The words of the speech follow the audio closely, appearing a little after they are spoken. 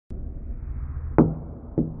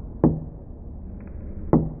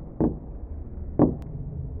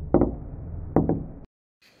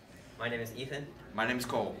My name is Ethan. My name is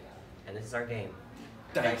Cole. And this is our game.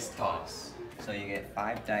 Dice toss. So you get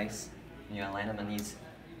 5 dice, and you gotta land them in these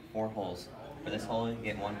 4 holes. For this hole, you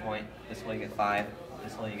get 1 point. This hole, you get 5.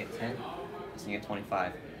 This hole, you get 10. This one, you get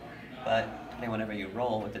 25. But depending whenever you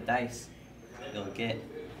roll with the dice, you'll get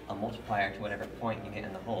a multiplier to whatever point you get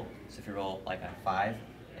in the hole. So if you roll like a 5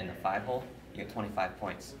 in the 5 hole, you get 25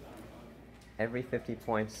 points. Every 50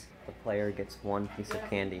 points, the player gets 1 piece of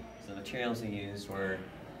candy. So the materials we used were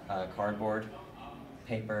cardboard,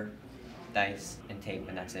 paper, dice, and tape,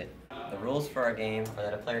 and that's it. The rules for our game are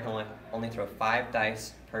that a player can only throw 5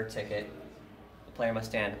 dice per ticket. The player must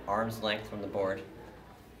stand arm's length from the board.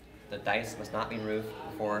 The dice must not be moved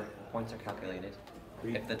before points are calculated.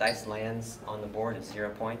 If the dice lands on the board, it's 0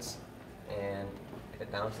 points, and if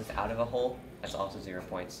it bounces out of a hole, that's also 0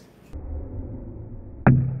 points.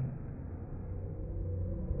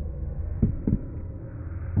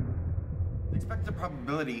 The expected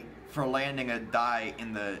probability for landing a die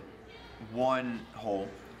in the 1 hole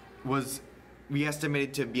was, we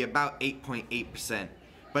estimated to be about 8.8%,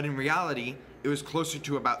 but in reality, it was closer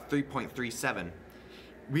to about 3.37.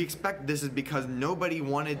 We expect this is because nobody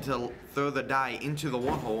wanted to throw the die into the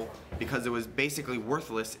 1 hole because it was basically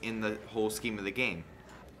worthless in the whole scheme of the game.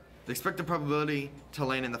 The expected probability to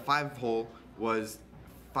land in the 5 hole was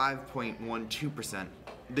 5.12%.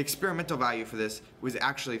 The experimental value for this was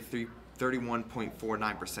actually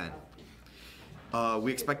 31.49%.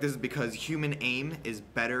 We expect this is because human aim is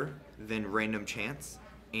better than random chance,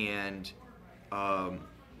 and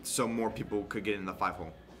so more people could get in the 5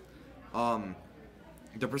 hole.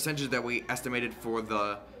 The percentage that we estimated for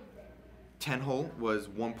the 10 hole was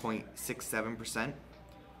 1.67%,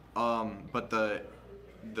 but the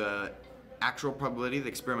actual probability, the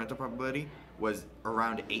experimental probability, was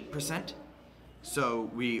around 8%. So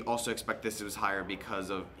we also expect this was higher because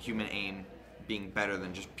of human aim being better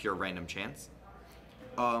than just pure random chance.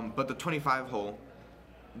 But the 25 hole,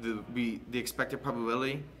 the expected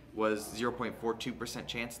probability was 0.42%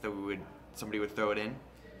 chance that somebody would throw it in.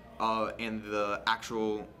 And the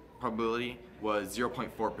actual probability was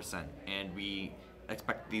 0.4%, and we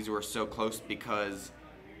expect these were so close because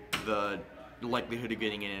the likelihood of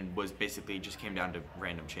getting in was basically just came down to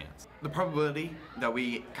random chance. The probability that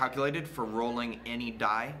we calculated for rolling any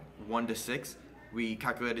die, 1 to 6, we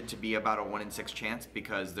calculated to be about a 1 in 6 chance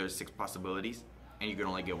because there's 6 possibilities and you can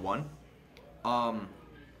only get 1.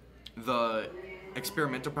 The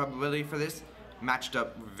experimental probability for this matched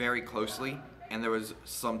up very closely, and there was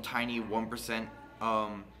some tiny 1%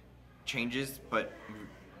 changes, but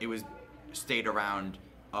it stayed around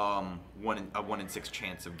a 1 in 6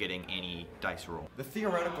 chance of getting any dice roll. The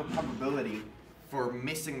theoretical probability for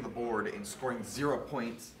missing the board and scoring 0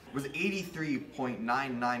 points was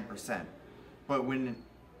 83.99%. But when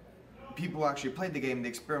people actually played the game, the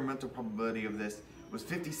experimental probability of this was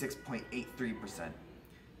 56.83%.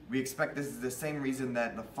 We expect this is the same reason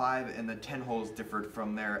that the 5 and the 10 holes differed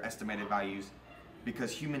from their estimated values,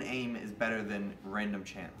 because human aim is better than random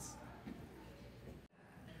chance.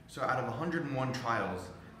 So out of 101 trials,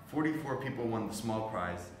 44 people won the small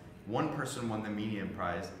prize, 1 person won the medium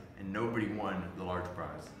prize, and nobody won the large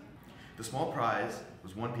prize. The small prize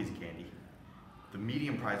was 1 piece of candy, the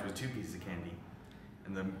medium prize was 2 pieces of candy,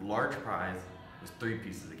 and the large prize was 3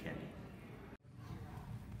 pieces of candy.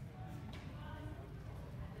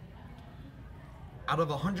 Out of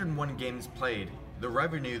 101 games played, the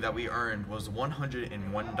revenue that we earned was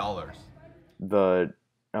 $101. The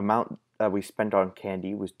amount that we spent on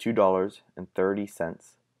candy was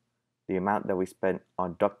 $2.30. The amount that we spent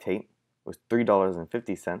on duct tape was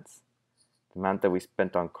 $3.50. The amount that we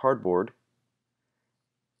spent on cardboard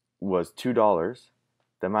was $2.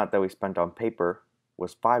 The amount that we spent on paper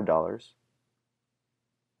was $5.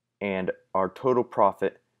 And our total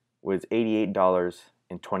profit was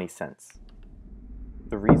 $88.20.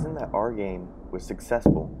 The reason that our game was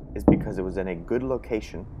successful is because it was in a good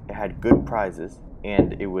location, it had good prizes,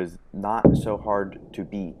 and it was not so hard to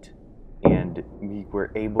beat. And we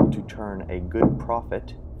were able to turn a good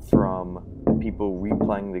profit from people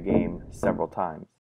replaying the game several times.